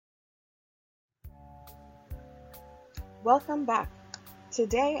Welcome back.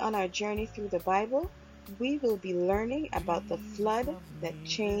 Today, on our journey through the Bible, we will be learning about the Jesus flood loves that me,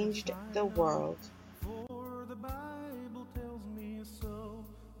 this changed the I know, world. for the Bible tells me so.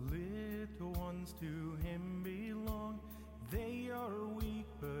 Little ones to him belong. They are weak,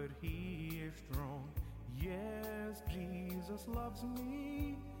 but he is strong. Yes, Jesus loves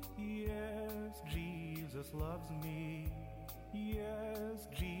me. Yes, Jesus loves me. Yes,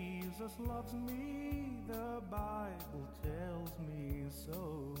 Jesus loves me. The Bible tells me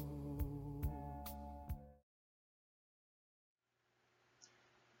so.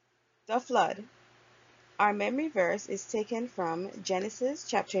 The flood. Our memory verse is taken from Genesis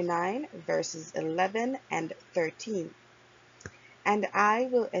chapter 9, verses 11 and 13. And I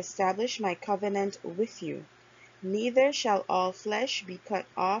will establish my covenant with you. Neither shall all flesh be cut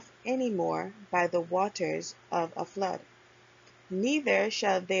off any more by the waters of a flood. Neither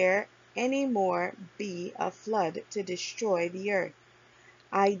shall there any more be a flood to destroy the earth.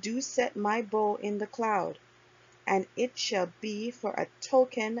 I do set my bow in the cloud, and it shall be for a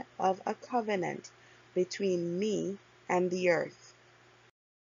token of a covenant between me and the earth.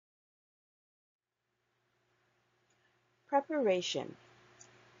 Preparation.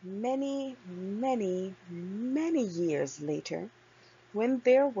 Many, many, many years later, when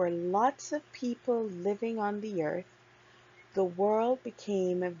there were lots of people living on the earth, the world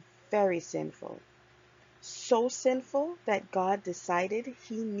became very sinful. So sinful that God decided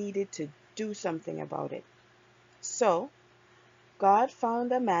he needed to do something about it. So, God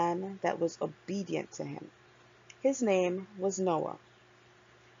found a man that was obedient to him. His name was Noah.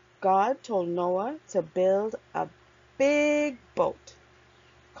 God told Noah to build a big boat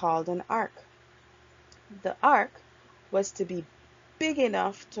called an ark. The ark was to be big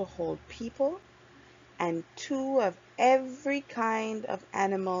enough to hold people and two of every kind of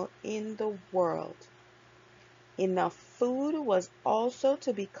animal in the world. Enough food was also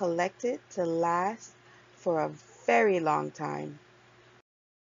to be collected to last for a very long time.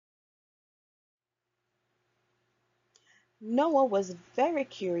 Noah was very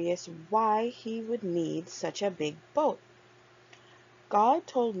curious why he would need such a big boat. God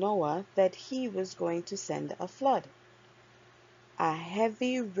told Noah that he was going to send a flood. A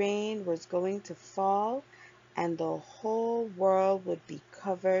heavy rain was going to fall, and the whole world would be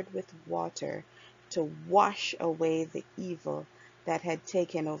covered with water to wash away the evil that had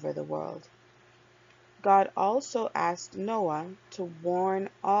taken over the world. God also asked Noah to warn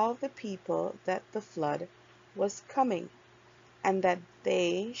all the people that the flood was coming and that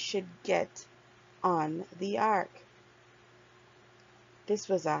they should get on the ark. This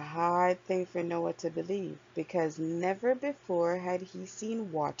was a hard thing for Noah to believe because never before had he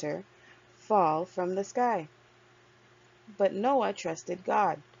seen water fall from the sky. But Noah trusted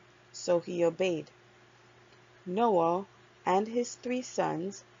God, so he obeyed. Noah and his three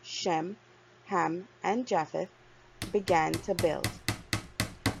sons, Shem, Ham, and Japheth, began to build.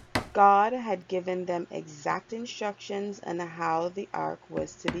 God had given them exact instructions on how the ark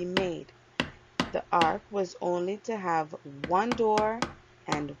was to be made. The ark was only to have one door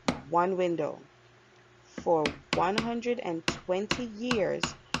and one window. For 120 years,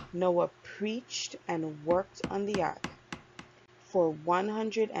 Noah preached and worked on the ark. For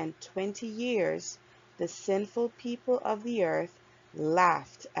 120 years, the sinful people of the earth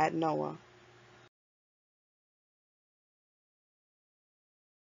laughed at Noah.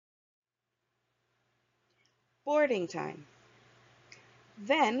 Boarding time.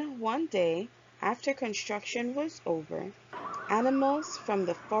 Then, one day, after construction was over, animals from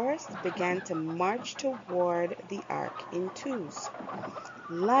the forest began to march toward the ark in twos.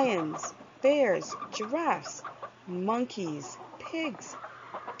 Lions, bears, giraffes, monkeys, pigs,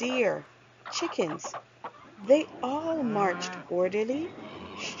 deer, chickens, they all marched orderly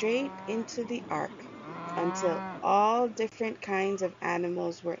straight into the ark until all different kinds of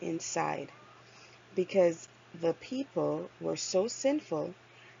animals were inside. Because the people were so sinful,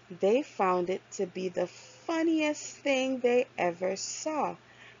 they found it to be the funniest thing they ever saw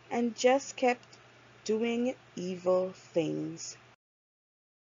and just kept doing evil things.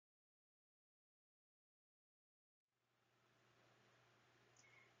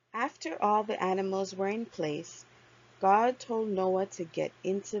 After all the animals were in place, God told Noah to get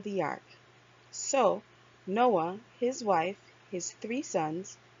into the ark. So Noah, his wife, his three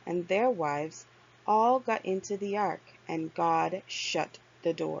sons, and their wives all got into the ark, and God shut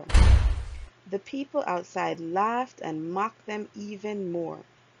the door. The people outside laughed and mocked them even more.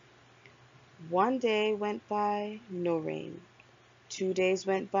 One day went by, no rain. 2 days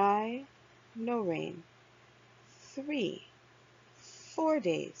went by, no rain. 3, 4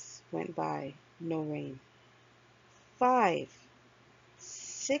 days went by, no rain. 5,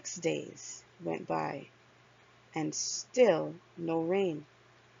 6 days went by, and still no rain.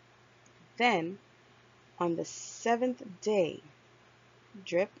 Then, on the seventh day,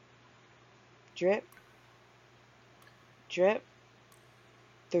 drip, drip, drip,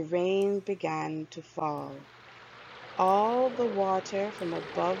 the rain began to fall. All the water from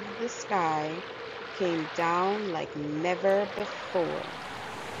above the sky came down like never before.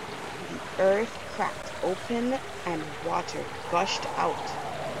 The earth cracked open and water gushed out.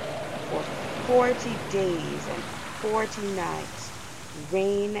 For 40 days and 40 nights,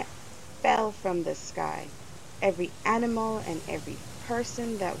 rain fell from the sky. Every animal and every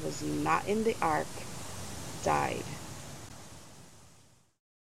person that was not in the ark died.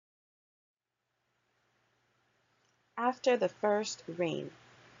 After the first rain.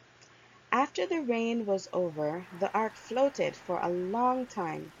 After the rain was over, the ark floated for a long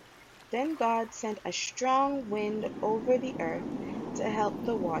time. Then God sent a strong wind over the earth to help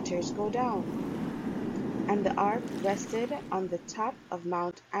the waters go down, and the ark rested on the top of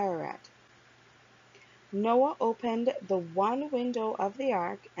Mount Ararat. Noah opened the one window of the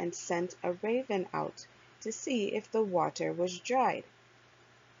ark and sent a raven out to see if the water was dried.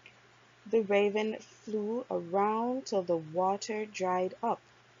 The raven flew around till the water dried up.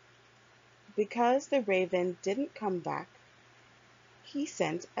 Because the raven didn't come back, he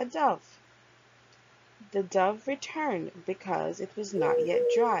sent a dove. The dove returned because it was not yet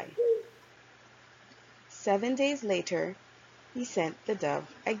dry. 7 days later, he sent the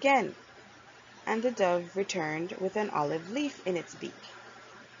dove again, and the dove returned with an olive leaf in its beak.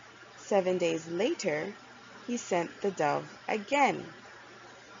 7 days later, he sent the dove again,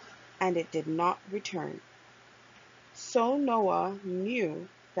 and it did not return. So Noah knew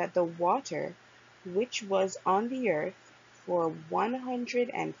that the water which was on the earth for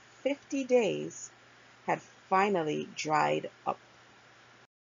 150 days had finally dried up.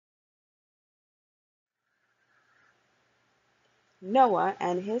 Noah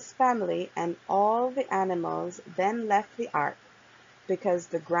and his family and all the animals then left the ark because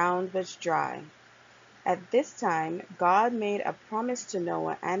the ground was dry. At this time, God made a promise to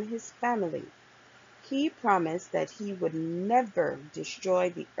Noah and his family. He promised that he would never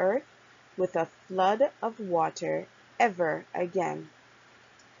destroy the earth with a flood of water ever again.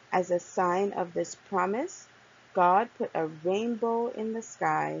 As a sign of this promise, God put a rainbow in the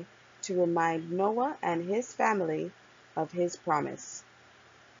sky to remind Noah and his family of his promise.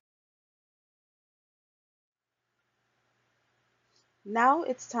 Now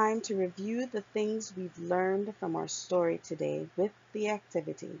it's time to review the things we've learned from our story today with the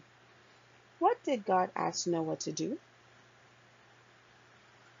activity. What did God ask Noah to do?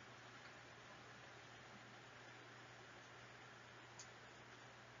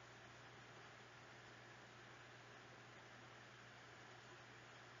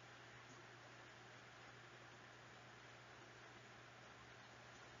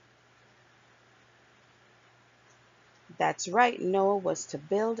 That's right, Noah was to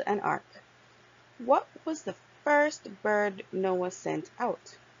build an ark. What was the first bird Noah sent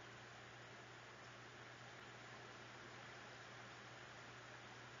out?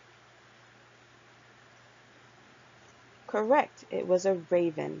 Correct, it was a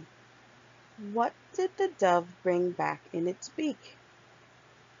raven. What did the dove bring back in its beak?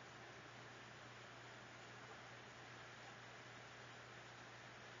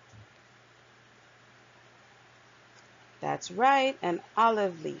 That's right, an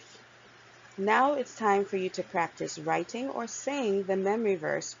olive leaf. Now it's time for you to practice writing or saying the memory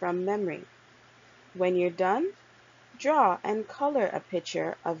verse from memory. When you're done, draw and color a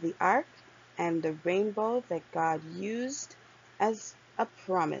picture of the ark and the rainbow that God used as a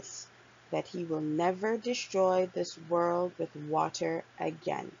promise that he will never destroy this world with water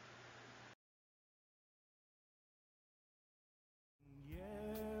again.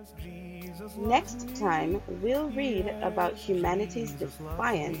 Yes, Jesus loves Next me. time, we'll read about Yes, humanity's Jesus loves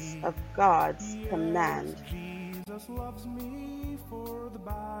defiance me. of God's Yes, command. Jesus loves me, for the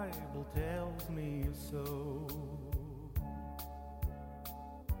Bible tells me so.